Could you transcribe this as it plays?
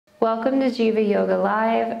Welcome to Jiva Yoga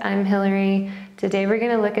Live. I'm Hillary. Today we're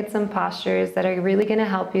going to look at some postures that are really going to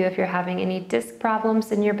help you if you're having any disc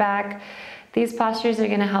problems in your back. These postures are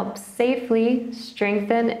going to help safely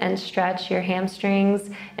strengthen and stretch your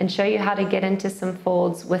hamstrings and show you how to get into some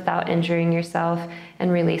folds without injuring yourself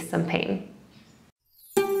and release some pain.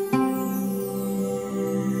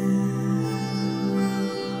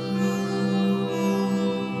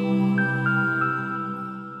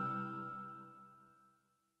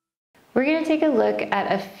 We're going to take a look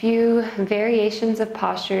at a few variations of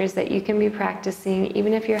postures that you can be practicing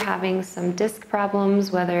even if you're having some disc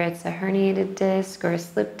problems, whether it's a herniated disc or a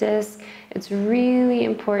slip disc. It's really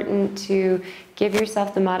important to give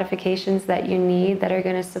yourself the modifications that you need that are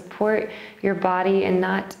going to support your body and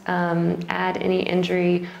not add any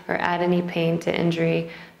injury or add any pain to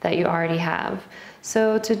injury that you already have.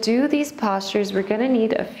 So to do these postures, we're going to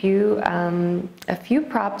need a few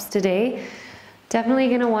props today. Definitely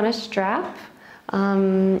going to want a strap,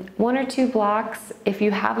 1 or 2 blocks. If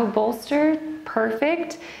you have a bolster,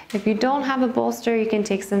 perfect. If you don't have a bolster, you can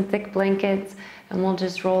take some thick blankets and we'll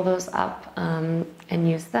just roll those up and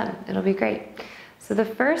use them. It'll be great. So the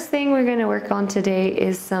first thing we're going to work on today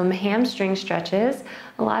is some hamstring stretches.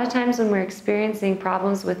 A lot of times when we're experiencing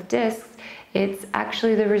problems with discs, it's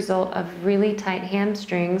actually the result of really tight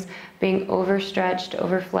hamstrings being overstretched,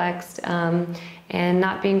 overflexed, and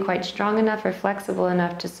not being quite strong enough or flexible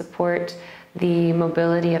enough to support the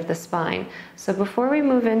mobility of the spine. So before we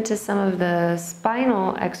move into some of the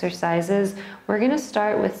spinal exercises, we're going to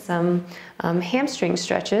start with some hamstring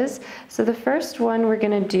stretches. So the first one we're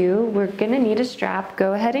going to need a strap.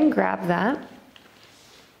 Go ahead and grab that.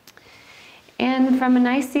 And from a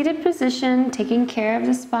nice seated position, taking care of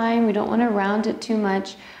the spine, we don't want to round it too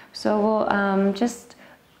much. So we'll just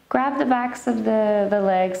grab the backs of the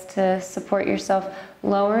legs to support yourself,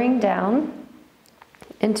 lowering down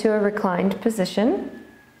into a reclined position.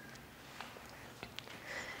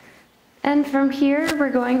 And from here,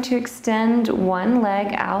 we're going to extend one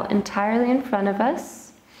leg out entirely in front of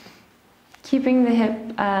us, keeping the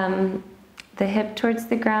hip towards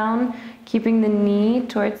the ground, keeping the knee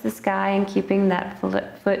towards the sky, and keeping that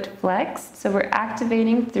foot flexed. So we're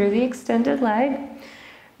activating through the extended leg.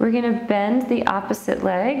 We're going to bend the opposite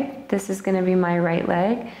leg. This is going to be my right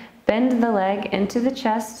leg. Bend the leg into the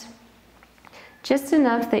chest, just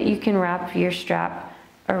enough that you can wrap your strap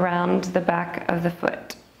around the back of the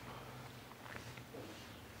foot.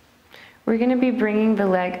 We're going to be bringing the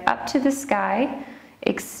leg up to the sky,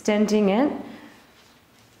 extending it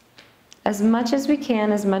as much as we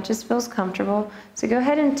can, as much as feels comfortable. So go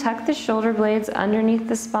ahead and tuck the shoulder blades underneath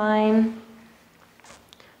the spine.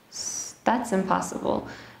 That's impossible.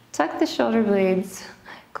 Tuck the shoulder blades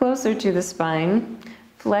closer to the spine.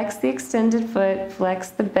 Flex the extended foot, flex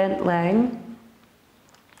the bent leg.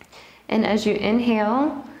 And as you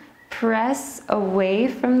inhale, press away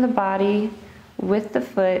from the body with the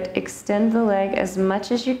foot. Extend the leg as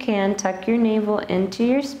much as you can. Tuck your navel into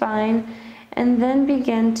your spine. And then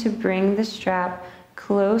begin to bring the strap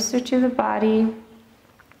closer to the body,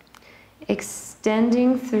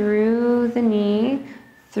 extending through the knee,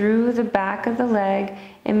 through the back of the leg,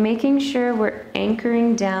 and making sure we're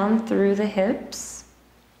anchoring down through the hips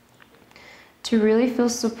to really feel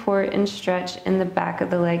support and stretch in the back of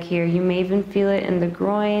the leg here. You may even feel it in the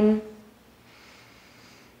groin.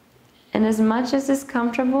 And as much as is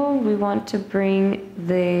comfortable, we want to bring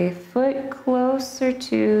the foot closer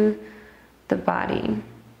to the body.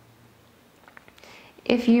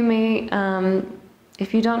 If you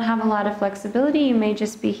don't have a lot of flexibility, you may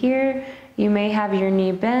just be here. You may have your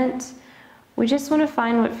knee bent. We just want to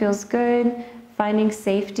find what feels good, finding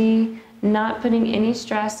safety, not putting any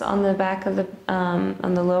stress on the back of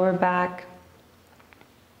on the lower back.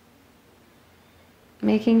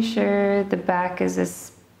 Making sure the back is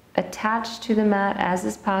as attached to the mat as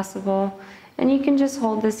is possible. And you can just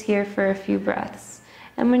hold this here for a few breaths.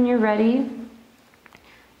 And when you're ready,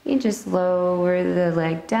 you just lower the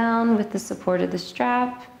leg down with the support of the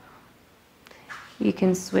strap. You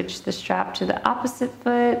can switch the strap to the opposite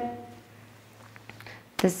foot.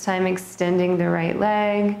 This time extending the right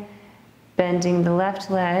leg, bending the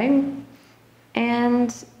left leg,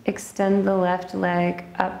 and extend the left leg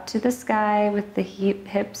up to the sky with the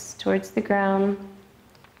hips towards the ground.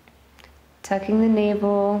 Tucking the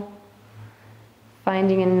navel,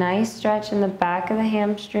 finding a nice stretch in the back of the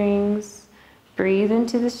hamstrings. Breathe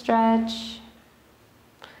into the stretch.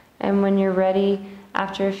 And when you're ready,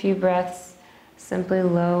 after a few breaths, simply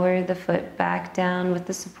lower the foot back down with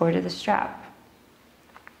the support of the strap.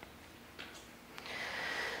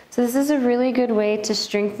 So this is a really good way to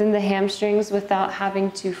strengthen the hamstrings without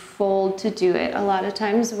having to fold to do it. A lot of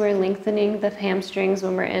times we're lengthening the hamstrings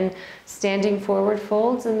when we're in standing forward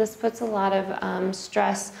folds, and this puts a lot of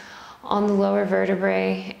stress on the lower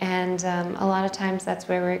vertebrae, and a lot of times that's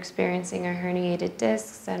where we're experiencing our herniated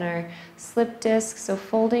discs and our slip discs. So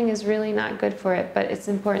folding is really not good for it, but it's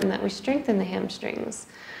important that we strengthen the hamstrings.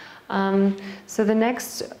 So the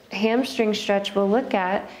next hamstring stretch we'll look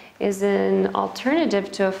at is an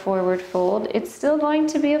alternative to a forward fold. It's still going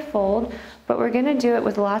to be a fold, but we're going to do it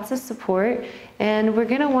with lots of support, and we're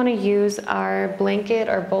going to want to use our blanket,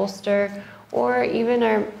 our bolster, or even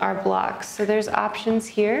our blocks. So there's options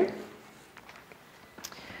here.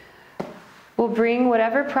 We'll bring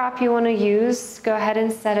whatever prop you want to use, go ahead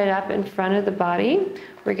and set it up in front of the body.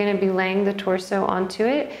 We're going to be laying the torso onto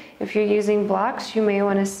it. If you're using blocks, you may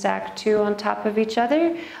want to stack two on top of each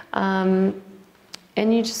other.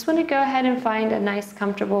 And you just want to go ahead and find a nice,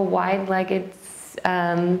 comfortable, wide-legged,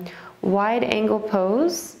 wide-angle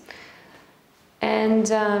pose. And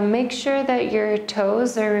make sure that your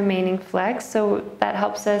toes are remaining flexed, so that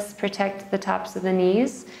helps us protect the tops of the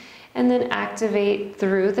knees. And then activate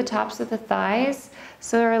through the tops of the thighs.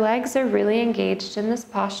 So our legs are really engaged in this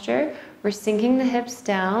posture. We're sinking the hips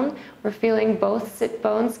down. We're feeling both sit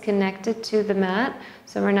bones connected to the mat,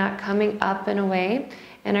 so we're not coming up and away.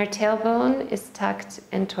 And our tailbone is tucked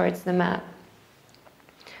in towards the mat.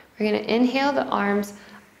 We're going to inhale the arms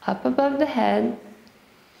up above the head.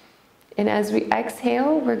 And as we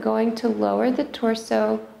exhale, we're going to lower the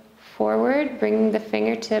torso forward, bringing the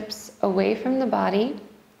fingertips away from the body.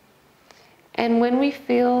 And when we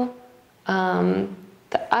feel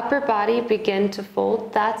the upper body begin to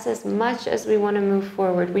fold, that's as much as we want to move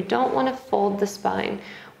forward. We don't want to fold the spine.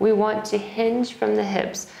 We want to hinge from the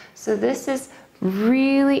hips. So this is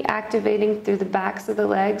really activating through the backs of the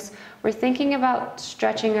legs. We're thinking about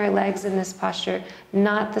stretching our legs in this posture,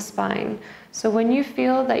 not the spine. So when you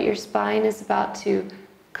feel that your spine is about to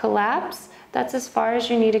collapse, that's as far as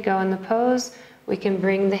you need to go in the pose. We can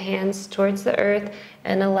bring the hands towards the earth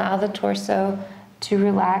and allow the torso to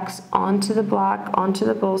relax onto the block, onto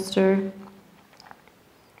the bolster.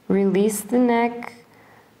 Release the neck,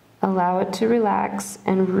 allow it to relax,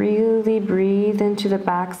 and really breathe into the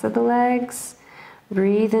backs of the legs.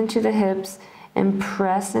 Breathe into the hips and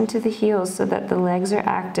press into the heels so that the legs are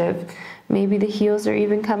active. Maybe the heels are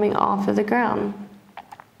even coming off of the ground.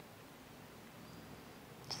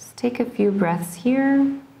 Just take a few breaths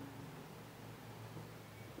here.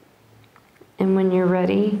 And when you're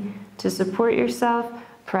ready to support yourself,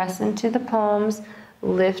 press into the palms,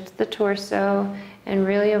 lift the torso, and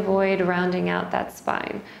really avoid rounding out that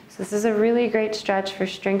spine. So this is a really great stretch for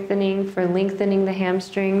strengthening, for lengthening the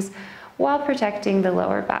hamstrings while protecting the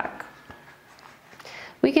lower back.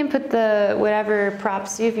 We can put whatever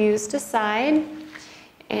props you've used aside,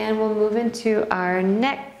 and we'll move into our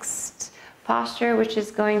next posture, which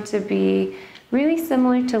is going to be really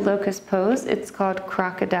similar to locust pose. It's called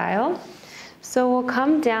crocodile. So we'll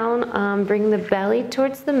come down, bring the belly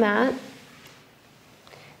towards the mat,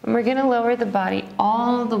 and we're going to lower the body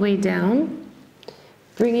all the way down,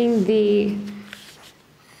 bringing the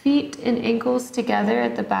feet and ankles together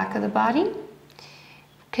at the back of the body,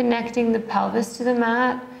 connecting the pelvis to the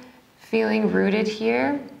mat, feeling rooted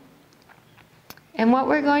here. And what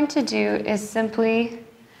we're going to do is simply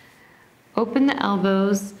open the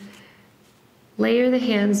elbows, layer the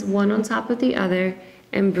hands one on top of the other,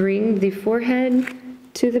 and bring the forehead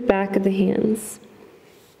to the back of the hands.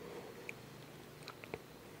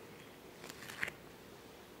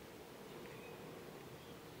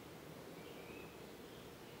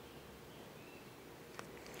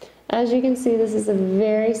 As you can see, this is a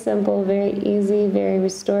very simple, very easy, very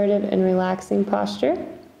restorative and relaxing posture.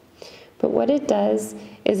 But what it does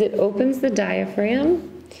is it opens the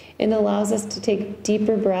diaphragm and allows us to take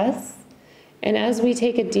deeper breaths. And as we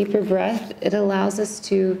take a deeper breath, it allows us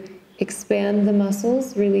to expand the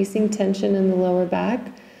muscles, releasing tension in the lower back.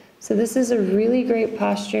 So this is a really great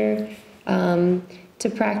posture to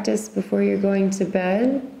practice before you're going to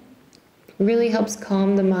bed. Really helps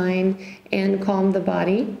calm the mind and calm the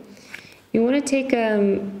body. You want to take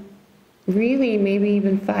really maybe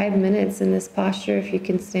even 5 minutes in this posture if you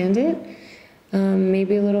can stand it.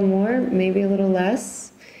 Maybe a little more, maybe a little less.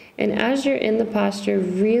 And as you're in the posture,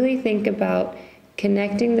 really think about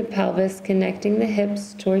connecting the pelvis, connecting the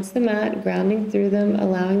hips towards the mat, grounding through them,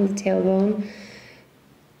 allowing the tailbone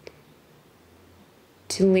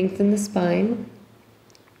to lengthen the spine.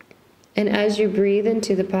 And as you breathe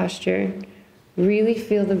into the posture, really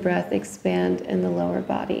feel the breath expand in the lower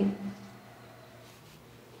body.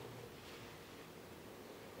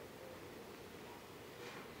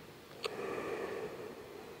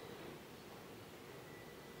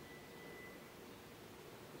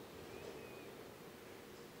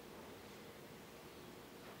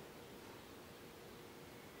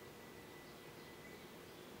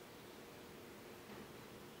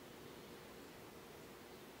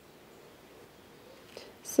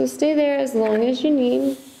 So stay there as long as you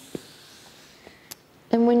need.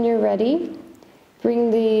 And when you're ready, bring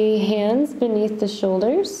the hands beneath the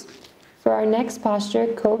shoulders. For our next posture,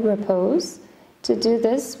 Cobra Pose. To do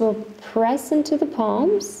this, we'll press into the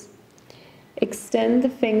palms, extend the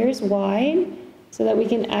fingers wide so that we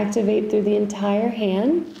can activate through the entire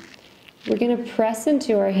hand. We're going to press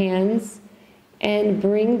into our hands and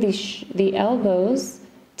bring the elbows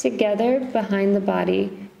together behind the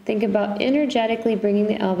body. Think about energetically bringing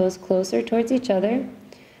the elbows closer towards each other.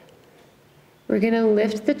 We're going to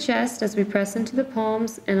lift the chest as we press into the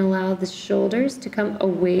palms and allow the shoulders to come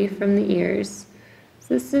away from the ears.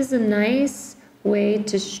 So this is a nice way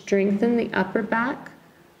to strengthen the upper back.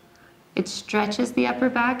 It stretches the upper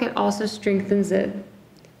back, it also strengthens it.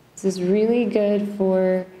 This is really good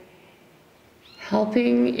for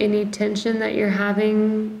helping any tension that you're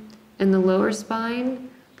having in the lower spine,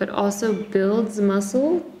 but also builds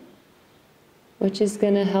muscle, which is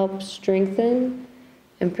going to help strengthen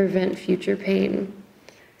and prevent future pain.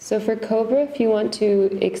 So for Cobra, if you want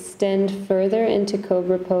to extend further into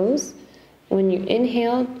Cobra Pose, when you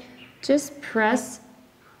inhale, just press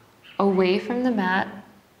away from the mat,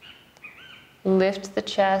 lift the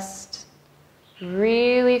chest,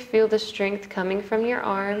 really feel the strength coming from your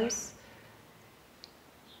arms,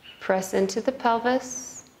 press into the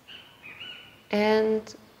pelvis,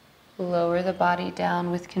 and lower the body down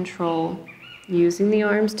with control, using the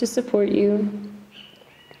arms to support you.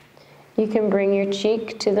 You can bring your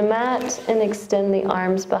cheek to the mat and extend the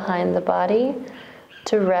arms behind the body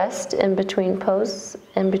to rest in between poses,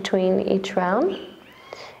 in between each round.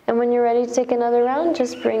 And when you're ready to take another round,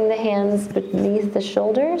 just bring the hands beneath the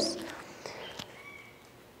shoulders.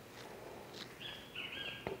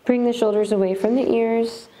 Bring the shoulders away from the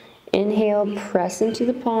ears. Inhale, press into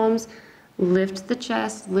the palms, lift the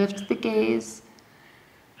chest, lift the gaze.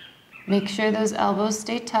 Make sure those elbows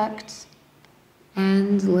stay tucked.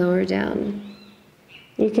 And lower down.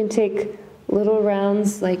 You can take little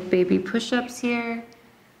rounds like baby push-ups here.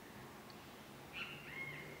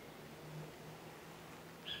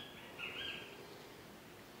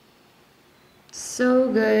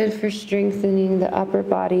 So good for strengthening the upper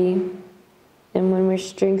body. And when we're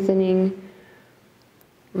strengthening,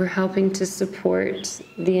 we're helping to support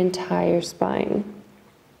the entire spine.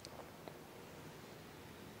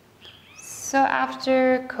 So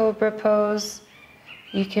after Cobra Pose,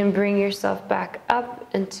 you can bring yourself back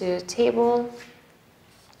up into a table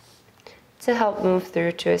to help move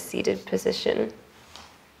through to a seated position.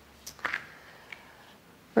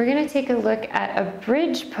 We're going to take a look at a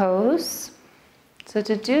bridge pose. So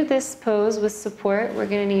to do this pose with support, we're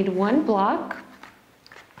going to need one block.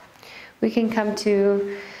 We can come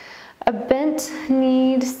to a bent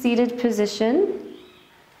kneed seated position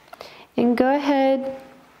and go ahead,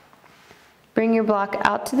 bring your block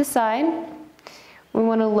out to the side. We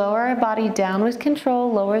want to lower our body down with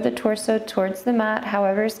control, lower the torso towards the mat,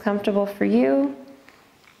 however is comfortable for you.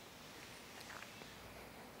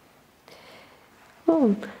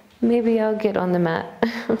 Oh, maybe I'll get on the mat.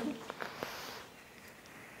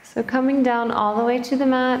 So coming down all the way to the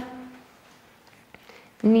mat,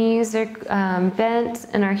 knees are bent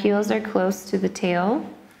and our heels are close to the tail.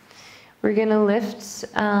 We're going to lift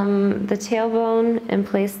the tailbone and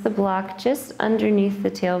place the block just underneath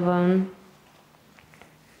the tailbone.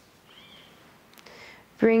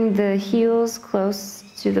 Bring the heels close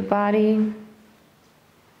to the body.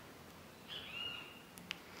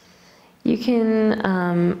 You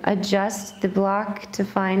can adjust the block to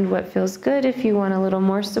find what feels good. If you want a little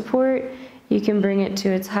more support, you can bring it to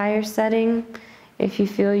its higher setting. If you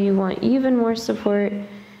feel you want even more support,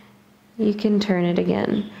 you can turn it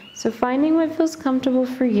again. So finding what feels comfortable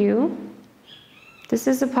for you. This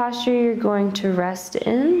is a posture you're going to rest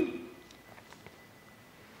in.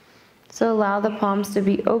 So allow the palms to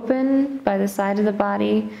be open by the side of the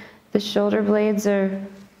body. The shoulder blades are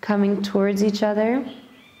coming towards each other.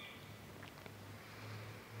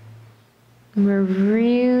 And we're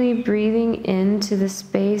really breathing into the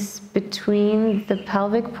space between the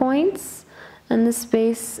pelvic points and the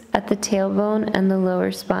space at the tailbone and the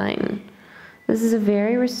lower spine. This is a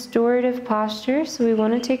very restorative posture, so we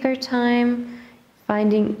want to take our time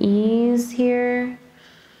finding ease here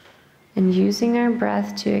and using our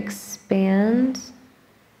breath to expand.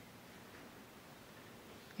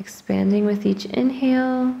 Expanding with each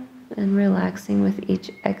inhale and relaxing with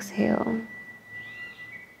each exhale.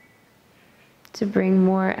 To bring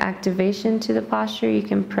more activation to the posture, you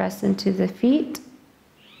can press into the feet.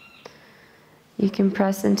 You can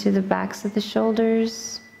press into the backs of the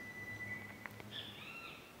shoulders.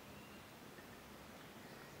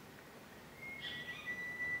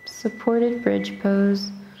 Supported bridge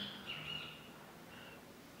pose.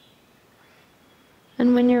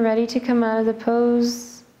 And when you're ready to come out of the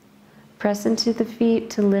pose, press into the feet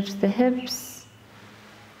to lift the hips,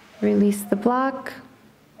 release the block,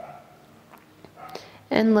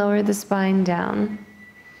 and lower the spine down.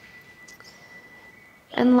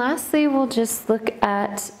 And lastly, we'll just look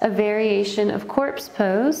at a variation of corpse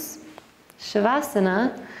pose,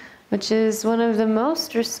 Shavasana, which is one of the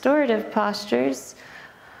most restorative postures.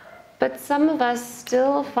 But some of us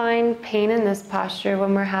still find pain in this posture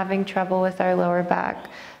when we're having trouble with our lower back.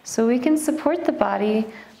 So we can support the body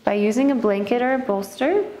by using a blanket or a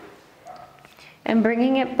bolster and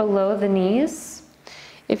bringing it below the knees.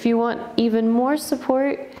 If you want even more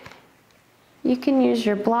support, you can use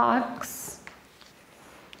your blocks.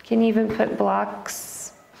 You can even put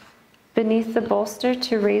blocks beneath the bolster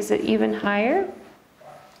to raise it even higher.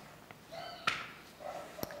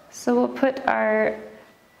 So we'll put our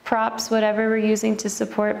props, whatever we're using to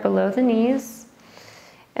support, below the knees,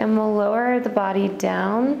 and we'll lower the body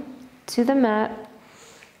down to the mat,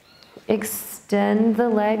 extend the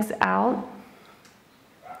legs out,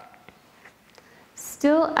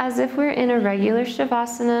 still as if we're in a regular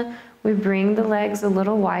Shavasana. We bring the legs a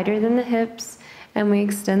little wider than the hips, and we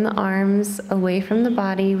extend the arms away from the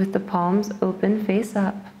body with the palms open, face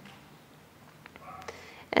up.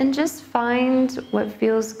 And just find what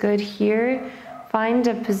feels good here. Find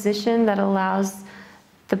a position that allows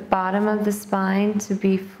the bottom of the spine to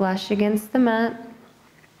be flush against the mat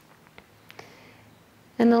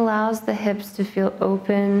and allows the hips to feel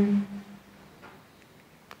open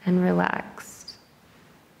and relaxed.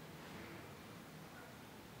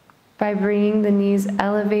 By bringing the knees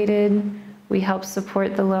elevated, we help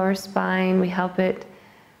support the lower spine. We help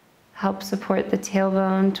support the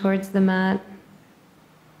tailbone towards the mat.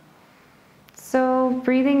 So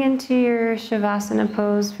breathing into your Shavasana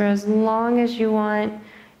pose for as long as you want.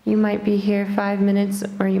 You might be here 5 minutes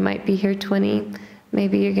or you might be here 20.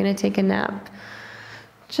 Maybe you're going to take a nap.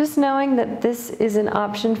 Just knowing that this is an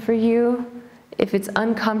option for you. If it's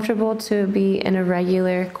uncomfortable to be in a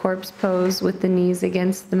regular corpse pose with the knees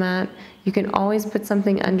against the mat, you can always put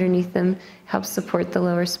something underneath them. Helps support the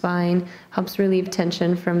lower spine, helps relieve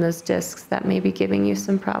tension from those discs that may be giving you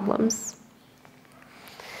some problems.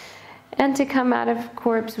 And to come out of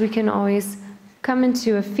corpse, we can always come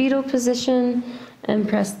into a fetal position and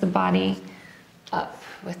press the body up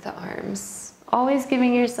with the arms. Always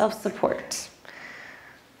giving yourself support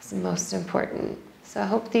is most important. So I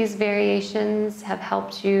hope these variations have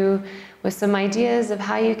helped you with some ideas of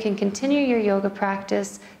how you can continue your yoga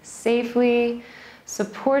practice safely,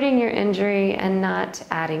 supporting your injury and not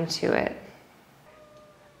adding to it.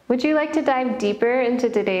 Would you like to dive deeper into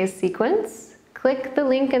today's sequence? Click the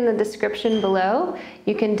link in the description below.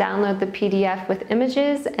 You can download the PDF with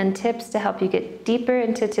images and tips to help you get deeper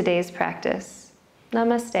into today's practice.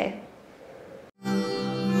 Namaste.